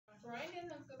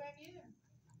back either.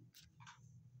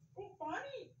 Oh,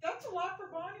 Bonnie, that's a lot for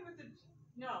Bonnie with the.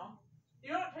 No,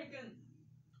 you're not taking.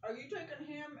 Are you taking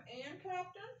him and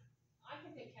Captain? I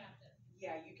can take Captain.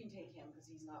 Yeah, you can take him because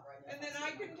he's not right now. And then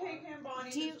I can take him,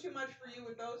 Bonnie. It's too much for you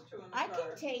with those two in the car. I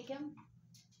can take him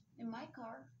in my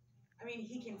car. I mean,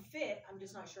 he can fit. I'm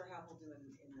just not sure how he'll do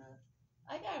in the.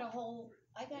 I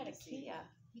got a Kia.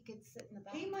 He could sit in the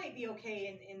back. He might be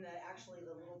okay in the actually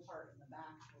the little part in the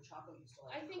back where Chaco used to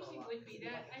like. I think he curl would up. be He'd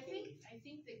that. like a I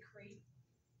think the crate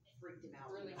freaked him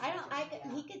out. Really.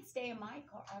 He could stay in my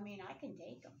car. I mean, I can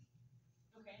take him.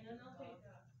 Okay, and then I'll take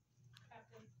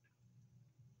Captain.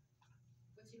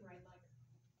 What's he ride like?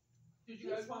 Did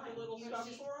you guys want the little stuff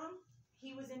for him?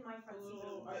 He was in my front seat.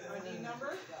 ID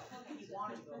number? He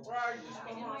wanted to go. Right.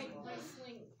 My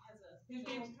sling has a.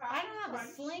 I don't have a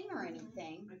sling or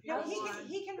anything. No,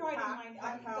 he can ride on mine.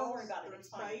 Don't worry about it. It's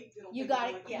fine. You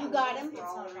got it. You got him.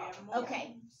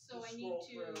 Okay. So I need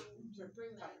to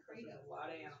bring that crate up. A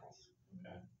lot of animals.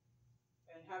 Okay.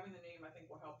 And having the name, I think,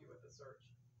 will help you with the search.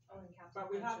 Oh, and but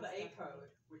we have the A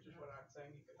code, which is what I'm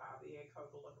saying. You could have the A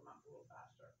code to look them up a little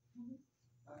faster.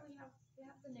 Well, we have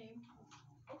the name.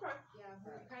 Okay. Yeah,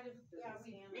 we're kind of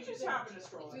we just happen to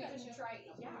stroll in. We can try.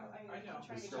 Yeah, I know.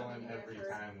 We stroll in every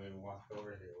time we walk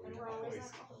over here. And we're always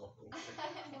close,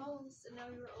 and now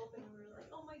we were open, and we were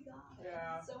like, oh my god.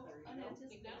 Yeah. So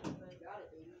unanticipated, but got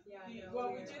it, baby. Yeah.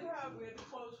 Well, we had to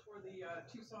close for the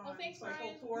Tucson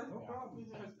cycle tour. No problem.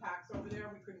 Because PACC's over there,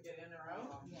 we couldn't get in or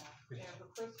out. Yeah. And for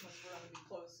Christmas, we're going to be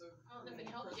closed. So I don't know if it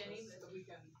helped Jenny, but the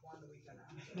weekend after.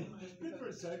 Good for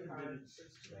a second, baby.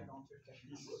 Squeeze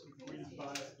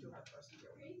by.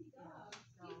 crazy dog.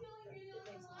 You feel like you're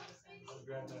I'll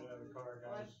grab that out of the car,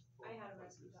 guys. I had a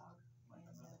rescue dog.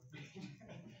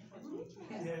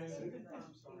 Yeah.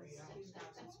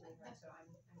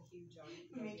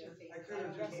 I could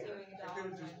have just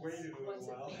waited a little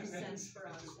while and then just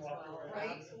walked away.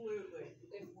 Right? Absolutely.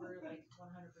 If we're like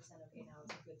 100% okay now,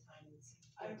 it's a good time. It's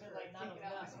I've good been, for like, not only thinking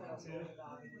out us, but my also the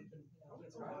dog, and we can,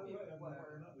 give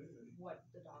what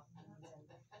the dog needs, and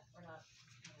we're not,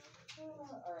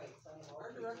 all right, so. Our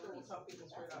director will tell people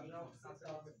straight up, no, it's not the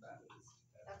dog, it's that.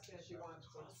 That's good. She wants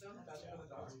what's that's for the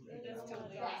dog. That's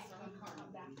totally awesome.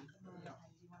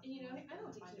 And you know, I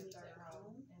don't think he needs it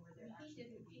home. He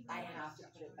didn't. I have to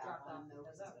put it back on though.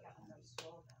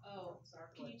 Oh,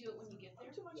 can you do it when you get there?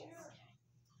 Too much hair.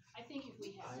 I think if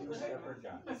we had. She's a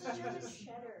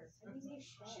shedder. I mean, they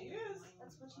shed. She is.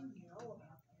 That's what you know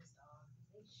about those dogs.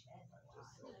 They shed a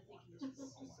lot. And I think he was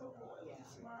just so loyal. Yeah.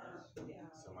 Smart. Yeah.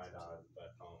 So my dog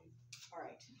back home, All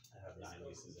right. I have 9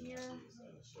 nieces and nephews,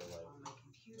 and she'll like On my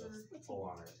computer. just pull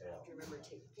on her tail, Do you remember to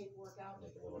take the paperwork out?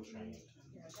 make a little train.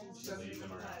 Yeah, She leaves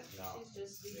them around. No, she's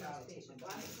just patient. it's the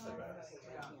best. Oh,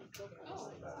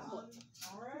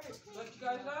 All right, let you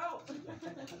guys out.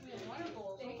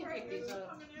 wonderful. We can pick these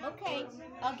up. Okay,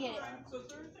 I'll get it. So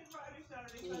Thursday, Friday,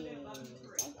 Saturday, Sunday, 11 to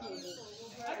 3.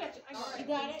 I got you. You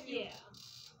got it? Yeah.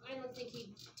 I don't think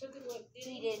he took a look. Did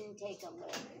He he? didn't take a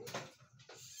look.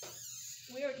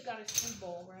 We already got his food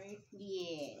bowl, right?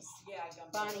 Yes. Yeah, I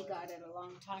got Bonnie got it a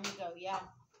long time ago, yeah.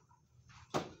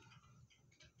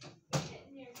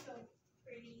 Sitting there so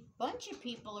pretty. Bunch of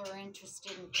people are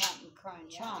interested in Captain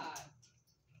Crunch, huh?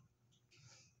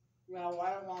 No,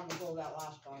 I don't want him to go that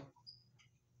last time.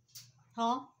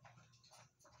 Huh?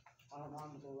 I don't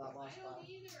want him to go that I last don't time.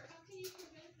 either. How can you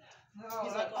prevent that? No,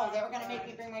 He's like, oh, they were gonna make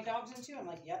me bring my dogs in too? I'm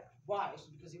like, yep. Why?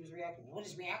 Because he was reacting. What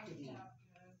does reactive mean?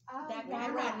 That Well, guy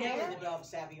you're right not never there? the dog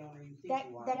savvy owner you think That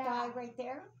you are. guy right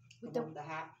there? The With the, one with the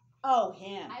hat. oh,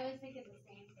 him. I was thinking the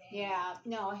same thing. Yeah,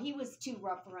 no, he was too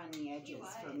rough around the edges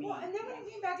for me. Well, and then when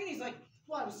he came back in, he's like,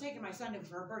 well, I was taking my son in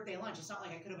for her birthday lunch. It's not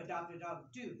like I could have adopted a dog.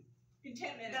 Dude, in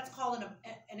 10 minutes. That's called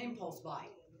an impulse buy.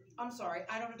 I'm sorry.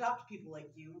 I don't adopt people like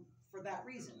you for that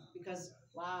reason. Because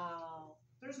Wow.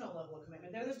 there's no level of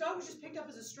commitment there. This dog was just picked up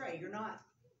as a stray. You're not.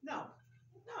 No.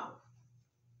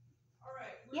 All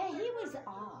right. Yeah, he was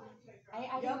odd.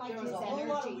 I didn't like there his was a whole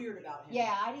lot of energy. weird about him.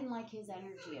 Yeah, I didn't like his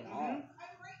energy at all.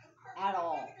 At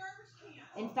all.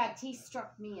 In fact, he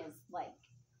struck me as like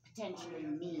potentially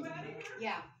mean.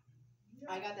 Yeah.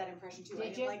 I got that impression too.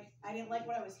 Did you? I didn't like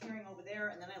what I was hearing over there,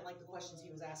 and then I liked the questions he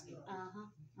was asking. Uh-huh.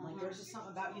 I'm like, there's just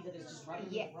something about you that is just right.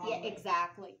 Yeah,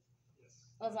 exactly.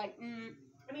 I was like,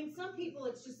 I mean, some people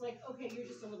it's just like, okay, you're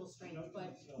just a little strange,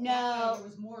 but no. there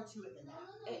was more to it than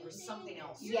that. There was something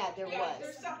else. Yeah, there was.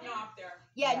 There's something off there.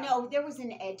 Yeah, Yeah. no, there was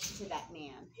an edge to that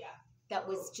man. Yeah. That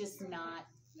was just not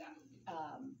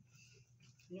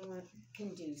You know what?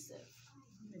 conducive.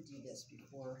 I'm gonna do this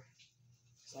before,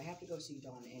 because I have to go see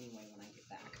Dawn anyway when I get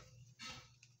back.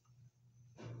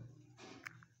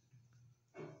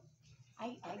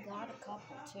 I got a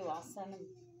couple too. I'll send them.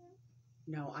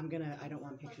 No, I don't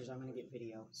want pictures. I'm gonna get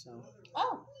video. So.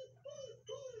 Oh.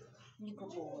 You good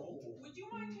boy. Would you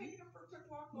mind taking him for a quick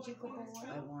walk? You good boy.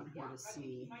 I want her to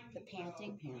see The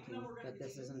panting. but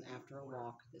this isn't after a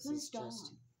walk. This Who's is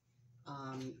just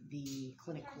the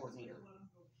clinic coordinator.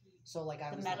 So like I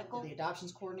The was medical? the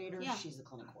adoptions coordinator. Yeah. She's the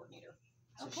clinic coordinator.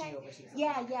 So Okay. she oversees it.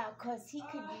 Yeah, because he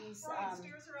could use. Right,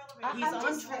 stairs or I'm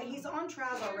elevator? He's on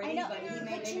Traz already, I know, but he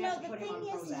may but you maybe know have to the put him on thing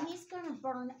is, Prozac. he's gonna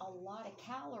burn a lot of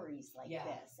calories like Yeah.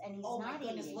 this, and he's Oh my not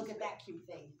goodness! eating. Look at that cute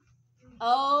thing.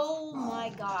 Oh my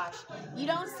gosh, you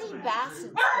don't see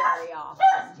bassets very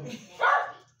often.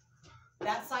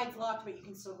 That side's locked, but you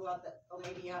can still go out the. Or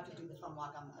maybe you have to do the thumb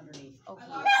lock on the underneath. Oh, I he's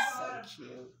love so that.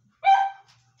 cute.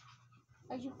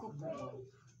 Are you good boy?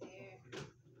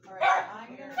 All right,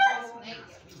 I'm gonna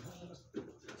go.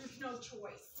 There's no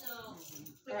choice. No.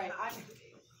 All right,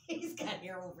 he's got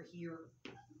hair over here.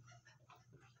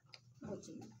 What's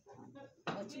he?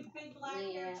 Big black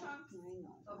hair Yeah, chunks. I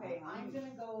know. Okay, I'm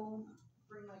gonna go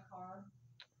bring my car.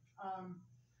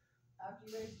 After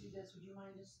you guys do this, would you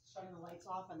mind just shutting the lights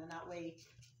off, and then that way,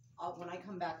 when I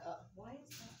come back up. Why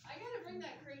is that? I gotta bring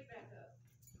that crate back up.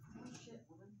 Oh shit,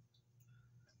 woman.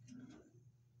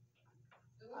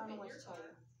 It I will don't know fit what your to tell car.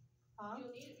 you. Huh?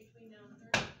 You'll need it between now and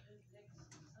Thursday,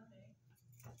 next Sunday.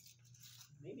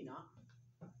 Maybe not.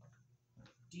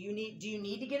 Do you need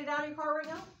to get it out of your car right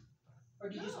now? Or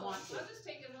do you just want to? I'll just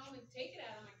take it home and take it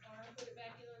out of my car and put it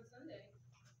back in on Sunday.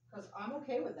 Because I'm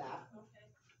okay with that. Okay.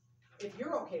 If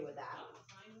you're okay with that. I'm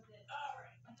fine with it.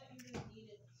 Alright. I thought you didn't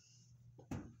need it.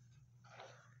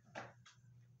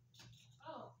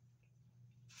 Oh.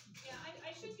 Yeah,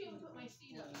 I should be able to put my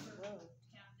seat up for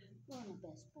Captain. You're the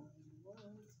best boy in the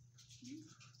world.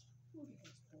 You're the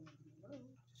best boy in the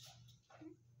world.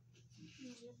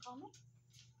 You're the Comet.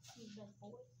 You're the best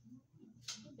boy.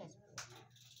 You're the best boy.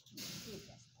 You're the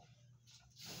best boy.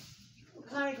 I'm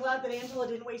kind of glad that Angela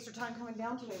didn't waste her time coming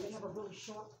down today. We have a really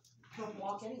short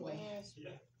walk anyway. Yes.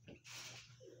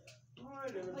 All right,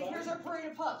 everybody. Like, here's our parade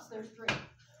of pups. There's 3. I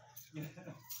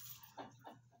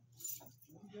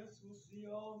guess we'll see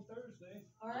you all on Thursday.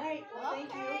 All right. Well,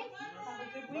 thank you. Okay. Have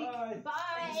a good week. Bye. Bye.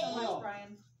 Thanks so much,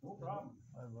 Brian. No problem.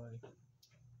 Bye-bye.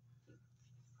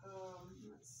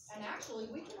 And actually,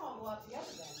 we can all go out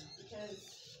together then, because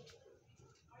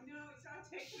I know, he's not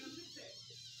taking them to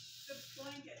the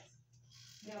blankets.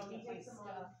 he takes them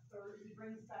on Thursday. He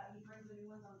brings the new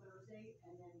ones on Thursday,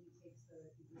 and then he takes the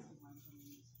existing ones from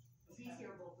these. He's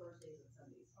here both Thursdays and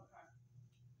Sundays. Okay.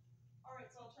 All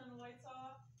right, so I'll turn the lights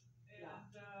off, and,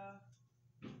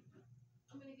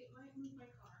 I'm gonna move my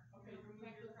car. okay, you move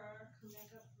your car. Come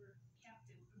back up for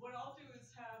Captain. What I'll do is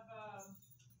have,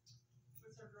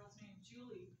 what's our girl's name,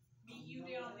 Julie, meet you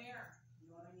down there. You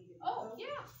know what I need to do? Oh, though?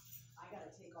 yeah. I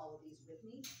gotta take all of these with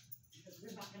me, because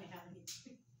we're not gonna have any.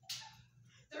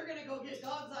 They're gonna go get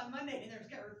dogs on Monday, and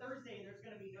or Thursday, and there's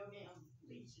gonna be no damn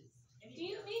leashes. Do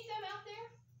you meet them out there?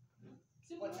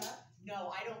 What's that?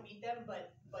 No, I don't meet them,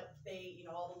 but they,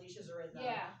 all the leashes are in the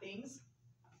things.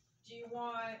 Do you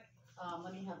want,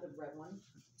 Let me have the red one.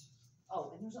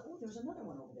 Oh, and there's another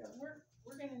one over there.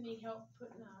 We're gonna need help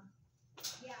putting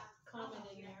Comet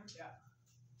in there. Yeah,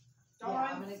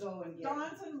 I'm gonna Dawn's, go and get.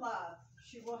 Dawn's in love,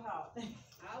 she will help.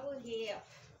 I will help.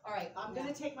 All right, I'm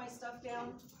gonna take my stuff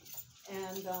down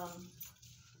and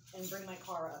bring my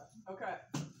car up. Okay,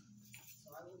 So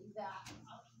I will do that.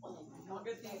 I'll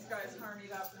get these guys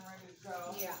harneyed up and ready to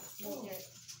go. Yeah. Look at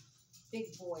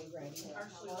big boy right here.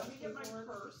 Actually, let me get my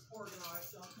purse organized,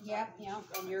 so I'll come Yep, back. yep.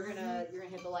 And you're gonna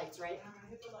hit the lights, right? I'm gonna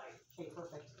hit the light. Okay,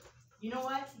 perfect. You know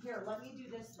what? Here, let me do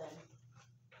this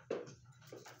then.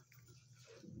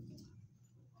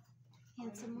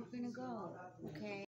 Handsome, we're gonna go. Okay.